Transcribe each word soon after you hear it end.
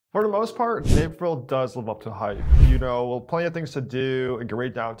For the most part, Naperville does live up to hype. Plenty of things to do, a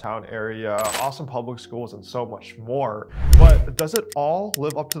great downtown area, awesome public schools, and so much more. But does it all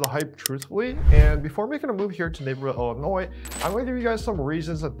live up to the hype truthfully? And before making a move here to Naperville, Illinois, I'm going to give you guys some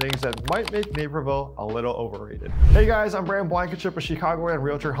reasons and things that might make Naperville a little overrated. Hey guys, I'm Blankenship, a Chicagoland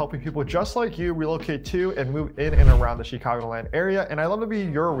realtor helping people just like you relocate to and move in and around the Chicagoland area. And I'd love to be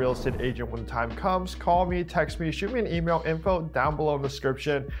your real estate agent when the time comes. Call me, text me, shoot me an email, info down below in the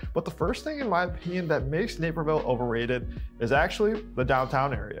description. But the first thing, in my opinion, that makes Naperville overrated is actually the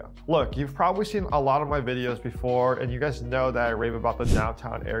downtown area. Look, you've probably seen a lot of my videos before, and you guys know that I rave about the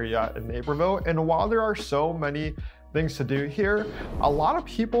downtown area in Naperville. And while there are so many things to do here, a lot of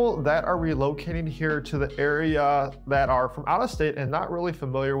people that are relocating here to the area that are from out of state and not really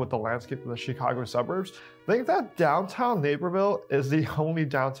familiar with the landscape of the Chicago suburbs think that downtown Naperville is the only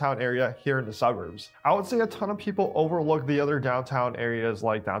downtown area here in the suburbs. I would say a ton of people overlook the other downtown areas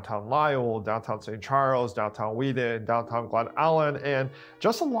like downtown Lisle, downtown St. Charles, downtown Wheaton, downtown Glen Ellen, and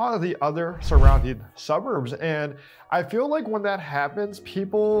just a lot of the other surrounding suburbs. And I feel like when that happens,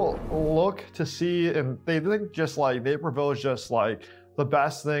 people look to see and they think just like Naperville is just like the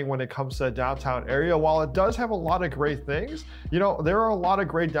best thing when it comes to the downtown area. While it does have a lot of great things, there are a lot of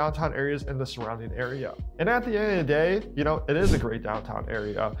great downtown areas in the surrounding area. And at the end of the day, it is a great downtown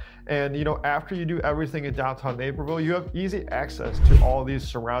area. And, after you do everything in downtown Naperville, you have easy access to all these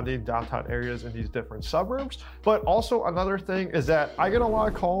surrounding downtown areas in these different suburbs. But also another thing is that I get a lot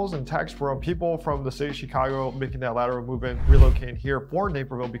of calls and texts from people from the city of Chicago making that lateral movement, relocating here for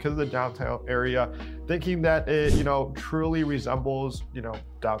Naperville because of the downtown area, thinking that it, truly resembles,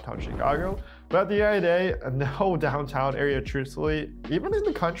 downtown Chicago. But at the end of the day, no downtown area, truthfully, even in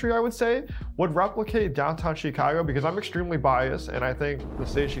the country, I would say, would replicate downtown Chicago, because I'm extremely biased and I think the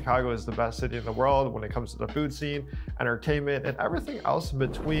state of Chicago is the best city in the world when it comes to the food scene, entertainment, and everything else in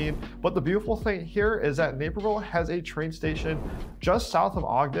between. But the beautiful thing here is that Naperville has a train station just south of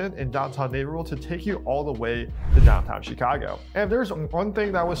Ogden in downtown Naperville to take you all the way to downtown Chicago. And there's one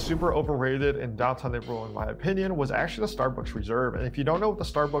thing that was super overrated in downtown Naperville, in my opinion, was actually the Starbucks Reserve. And if you don't know what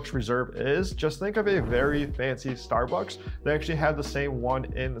the Starbucks Reserve is, just think of a very fancy Starbucks. They actually have the same one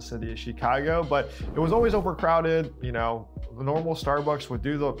in the city of Chicago, but it was always overcrowded. The normal Starbucks would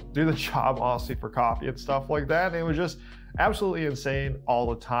do the job, honestly, for coffee and stuff like that. And it was just absolutely insane all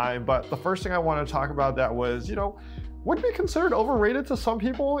the time. But the first thing I want to talk about that was, would be considered overrated to some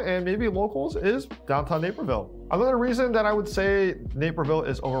people and maybe locals, is downtown Naperville. Another reason that I would say Naperville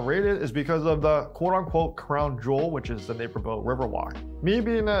is overrated is because of the quote-unquote crown jewel, which is the Naperville Riverwalk. Me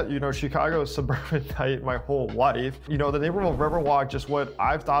being a Chicago suburbanite my whole life, the Naperville Riverwalk, just what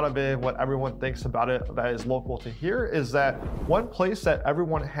I've thought of it, what everyone thinks about it that is local to here, is that one place that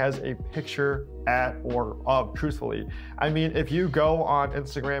everyone has a picture at or of, truthfully. I mean, if you go on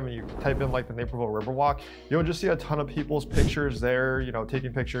Instagram and you type in like the Naperville Riverwalk, you'll just see a ton of people's pictures there,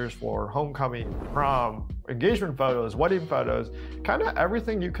 taking pictures for homecoming, prom, engagement photos, wedding photos, kind of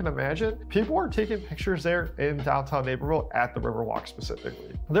everything you can imagine. People are taking pictures there in downtown Naperville at the Riverwalk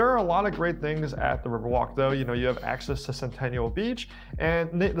specifically. There are a lot of great things at the Riverwalk though. You have access to Centennial Beach,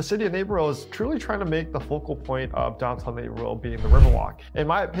 and the city of Naperville is truly trying to make the focal point of downtown Naperville being the Riverwalk. In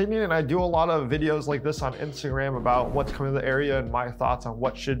my opinion, and I do a lot of videos like this on Instagram about what's coming to the area and my thoughts on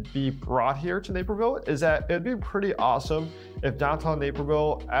what should be brought here to Naperville, is that it'd be pretty awesome if downtown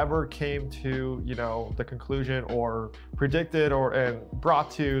Naperville ever came to, the conclusion or predicted and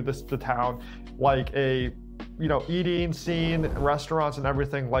brought to the town like a eating scene, restaurants and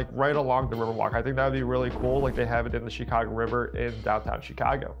everything like right along the Riverwalk. I think that would be really cool, like they have it in the Chicago River in downtown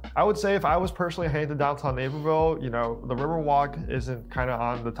Chicago. I would say if I was personally heading to downtown Naperville, the Riverwalk isn't kind of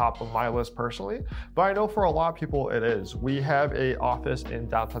on the top of my list personally, but I know for a lot of people it is. We have a office in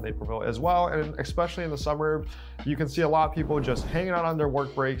downtown Naperville as well, and especially in the suburbs, you can see a lot of people just hanging out on their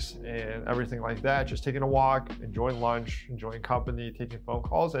work breaks and everything like that, just taking a walk, enjoying lunch, enjoying company, taking phone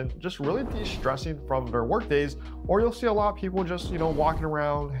calls, and just really de-stressing from their work days. Or you'll see a lot of people just, walking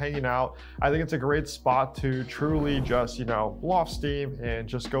around, hanging out. I think it's a great spot to truly just, blow off steam and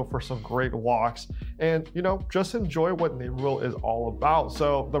just go for some great walks and, just enjoy what Naperville is all about.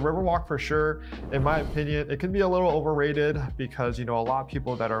 So the Riverwalk, for sure, in my opinion, it can be a little overrated because, a lot of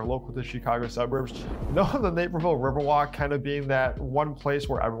people that are local to Chicago suburbs know the Naperville Riverwalk kind of being that one place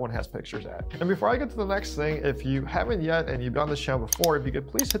where everyone has pictures at. And before I get to the next thing, if you haven't yet and you've been on this channel before, if you could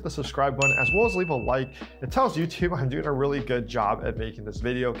please hit the subscribe button as well as leave a like. It tells YouTube I'm doing a really good job at making this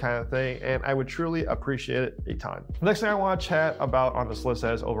video kind of thing, and I would truly appreciate it a ton. The next thing I want to chat about on this list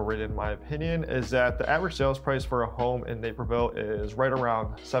as overrated in my opinion is that that the average sales price for a home in Naperville is right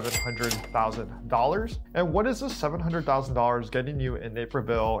around $700,000. And what is this $700,000 getting you in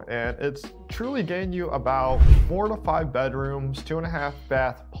Naperville? And it's truly getting you about 4 to 5 bedrooms, 2.5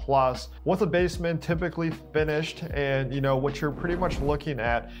 bath plus, with a basement typically finished. And what you're pretty much looking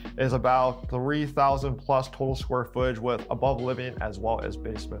at is about 3,000 plus total square footage with above living as well as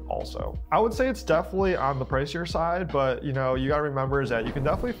basement also. I would say it's definitely on the pricier side, but you gotta remember is that you can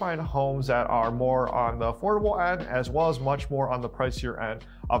definitely find homes that are more on the affordable end as well as much more on the pricier end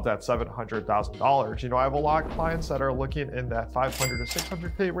of that $700,000. I have a lot of clients that are looking in that 500 to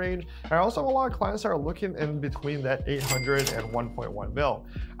 600K range. And I also have a lot of clients that are looking in between that 800 and 1.1 mil.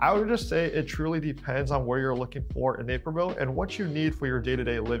 I would just say it truly depends on where you're looking for in Naperville and what you need for your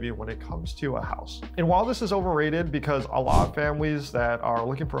day-to-day living when it comes to a house. And while this is overrated, because a lot of families that are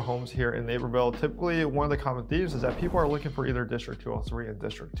looking for homes here in Naperville, typically one of the common themes is that people are looking for either District 203 and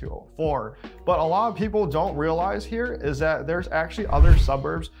District 204. But a lot of people don't realize here is that there's actually other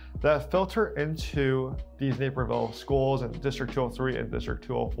suburbs that filter into these Naperville schools and District 203 and District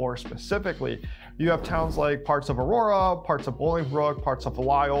 204 specifically. You have towns like parts of Aurora, parts of Bolingbrook, parts of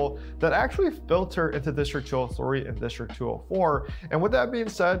Lisle that actually filter into District 203 and District 204. And with that being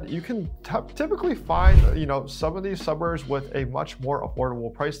said, you can typically find some of these suburbs with a much more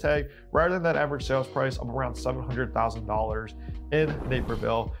affordable price tag rather than that average sales price of around $700,000 in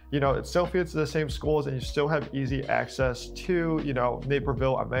Naperville. It still fits the same schools and you still have easy access to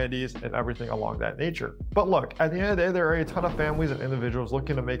Naperville amenities and everything along that nature. But look, at the end of the day, there are a ton of families and individuals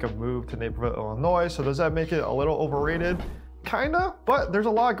looking to make a move to Naperville, Illinois. So does that make it a little overrated? Kinda, but there's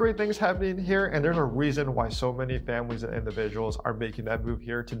a lot of great things happening here, and there's a reason why so many families and individuals are making that move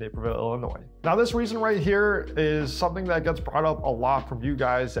here to Naperville, Illinois. Now, this reason right here is something that gets brought up a lot from you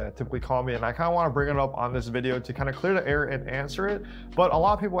guys that typically call me, and I kind of want to bring it up on this video to kind of clear the air and answer it. But a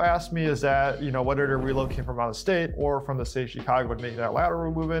lot of people ask me is that, whether they're relocating from out of state or from the state of Chicago and making that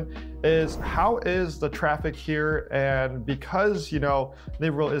lateral movement, is how is the traffic here? And because,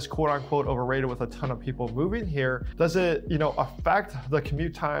 Naperville is quote unquote overrated with a ton of people moving here, does it, affect the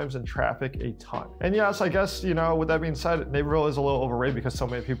commute times and traffic a ton? And yes, I guess, with that being said, Naperville is a little overrated because so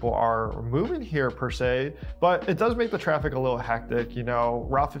many people are moving here per se, but it does make the traffic a little hectic.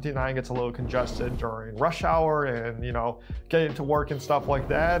 Route 59 gets a little congested during rush hour and, getting to work and stuff like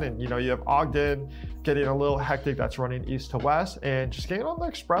that. And, you have Ogden getting a little hectic that's running east to west, and just getting on the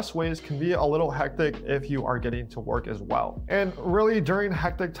expressways can be a little hectic if you are getting to work as well. And really during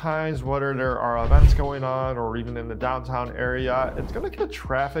hectic times, whether there are events going on or even in the downtown area, it's going to get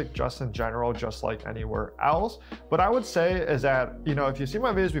traffic just in general, just like anywhere else. But I would say is that, if you see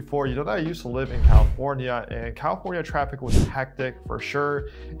my videos before, that I used to live in California, and California traffic was hectic for sure.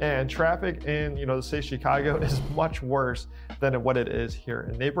 And traffic in, the state of Chicago is much worse than what it is here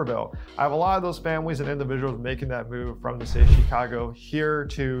in Naperville. I have a lot of those families and individuals making that move from the state of Chicago here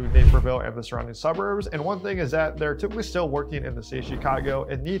to Naperville and the surrounding suburbs. And one thing is that they're typically still working in the state of Chicago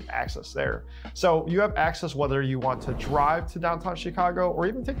and need access there. So you have access whether you want to drive to downtown Chicago or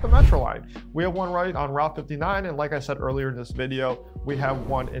even take the Metro line. We have one right on Route 59, and like I said earlier in this video, we have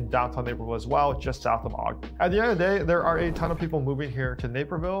one in downtown Naperville as well, just south of Ogden. At the end of the day, there are a ton of people moving here to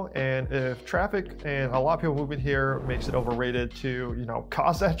Naperville, and if traffic and a lot of people moving here makes it overrated to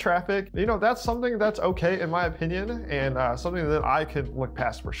cause that traffic, that's something that's okay in my opinion, and something that I could look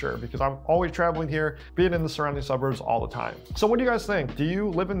past for sure, because I'm always traveling here, being in the surrounding suburbs all the time. So what do you guys think? Do you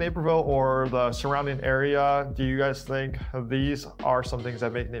live in Naperville or the surrounding area? Do you guys think these are some things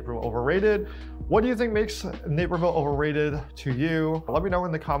that make Naperville overrated? What do you think makes Naperville overrated to you? Let me know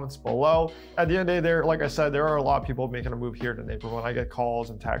in the comments below. At the end of the day, like I said, there are a lot of people making a move here to Naperville, and I get calls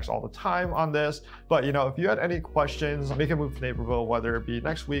and texts all the time on this. But if you had any questions, make a move to Naperville, whether it be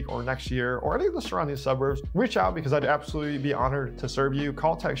next week or next year or any of the surrounding suburbs, reach out because I'd absolutely be honored to serve you.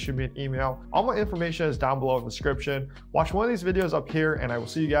 Call, text, shoot me an email. All my information is down below in the description. Watch one of these videos up here, and I will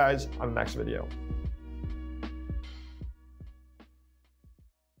see you guys on the next video.